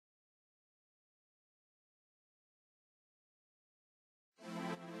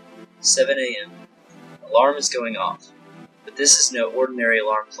7 a.m. Alarm is going off, but this is no ordinary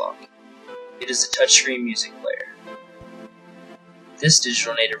alarm clock. It is a touchscreen music player. This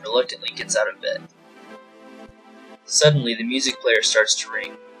digital native reluctantly gets out of bed. Suddenly, the music player starts to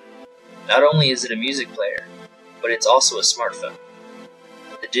ring. Not only is it a music player, but it's also a smartphone.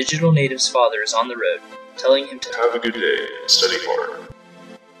 The digital native's father is on the road, telling him to have a good day and study hard.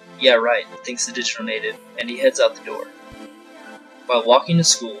 Yeah, right, thinks the digital native, and he heads out the door. While walking to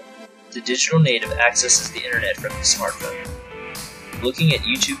school, the digital native accesses the internet from his smartphone. Looking at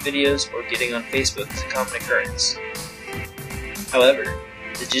YouTube videos or getting on Facebook is a common occurrence. However,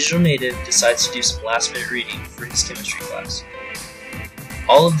 the digital native decides to do some last-minute reading for his chemistry class.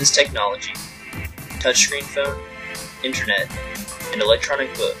 All of this technology, touchscreen phone, internet, and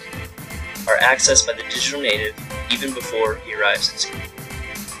electronic book, are accessed by the digital native even before he arrives at school.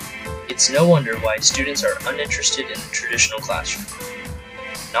 It's no wonder why students are uninterested in the traditional classroom.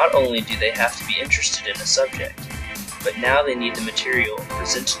 Not only do they have to be interested in a subject, but now they need the material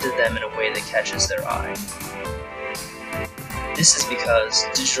presented to them in a way that catches their eye. This is because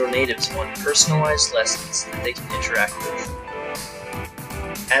digital natives want personalized lessons that they can interact with.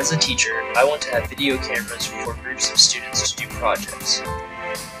 As a teacher, I want to have video cameras for groups of students to do projects,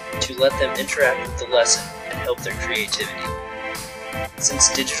 to let them interact with the lesson and help their creativity.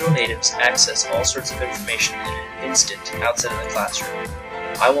 Since digital natives access all sorts of information in an instant outside of the classroom,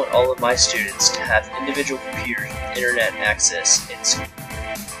 I want all of my students to have individual computers with internet access in school.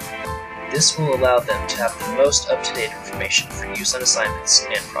 This will allow them to have the most up-to-date information for use on assignments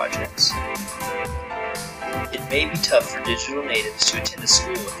and projects. It may be tough for digital natives to attend a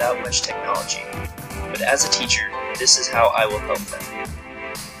school without much technology, but as a teacher, this is how I will help them.